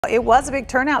It was a big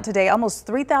turnout today. Almost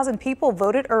 3,000 people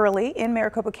voted early in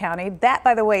Maricopa County. That,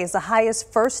 by the way, is the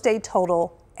highest first day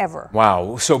total ever.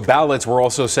 Wow. So ballots were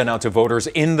also sent out to voters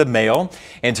in the mail.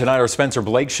 And tonight our Spencer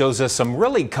Blake shows us some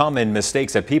really common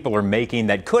mistakes that people are making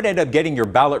that could end up getting your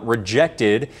ballot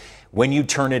rejected when you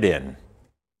turn it in.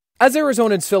 As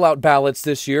Arizonans fill out ballots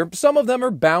this year, some of them are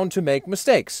bound to make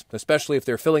mistakes, especially if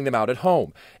they're filling them out at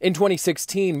home. In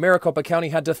 2016, Maricopa County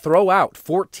had to throw out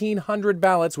 1,400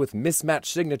 ballots with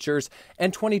mismatched signatures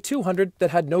and 2,200 that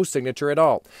had no signature at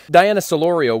all. Diana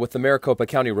Solorio with the Maricopa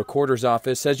County Recorder's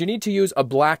Office says you need to use a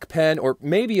black pen or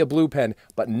maybe a blue pen,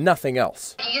 but nothing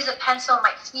else. If you use a pencil, it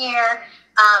might smear.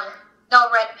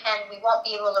 No red pen, we won't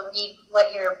be able to read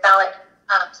what your ballot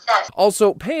says.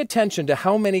 Also, pay attention to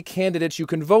how many candidates you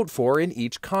can vote for in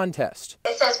each contest.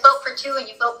 It says vote for two and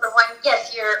you vote for one.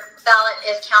 Yes, your ballot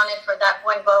is counted for that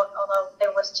one vote, although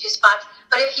there was 2 spots.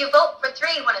 But if you vote for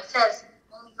 3 when it says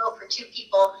only vote for 2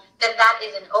 people, then that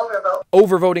is an overvote.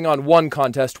 Overvoting on one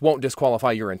contest won't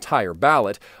disqualify your entire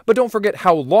ballot, but don't forget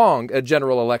how long a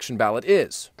general election ballot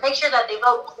is. Make sure that they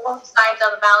vote both sides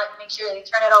of the ballot. Make sure they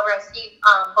turn it over and see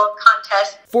both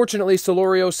contests. Fortunately,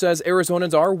 Solorio says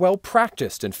Arizonans are well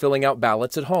practiced in filling out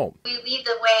ballots at home. We lead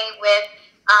the way with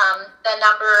the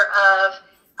number of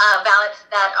ballots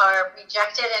that are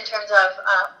rejected in terms of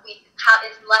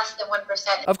it's less than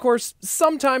 1%. Of course,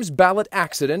 sometimes ballot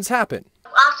accidents happen.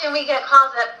 Often we get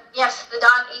calls that, yes, the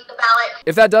dog ate the ballot.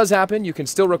 If that does happen, you can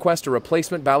still request a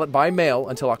replacement ballot by mail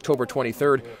until October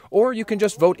 23rd, or you can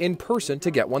just vote in person to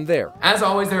get one there. As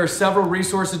always, there are several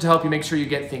resources to help you make sure you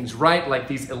get things right, like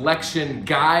these election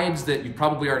guides that you've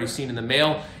probably already seen in the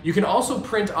mail. You can also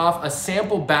print off a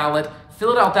sample ballot,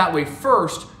 fill it out that way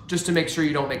first, just to make sure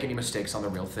you don't make any mistakes on the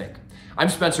real thing. I'm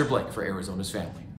Spencer Blake for Arizona's Family.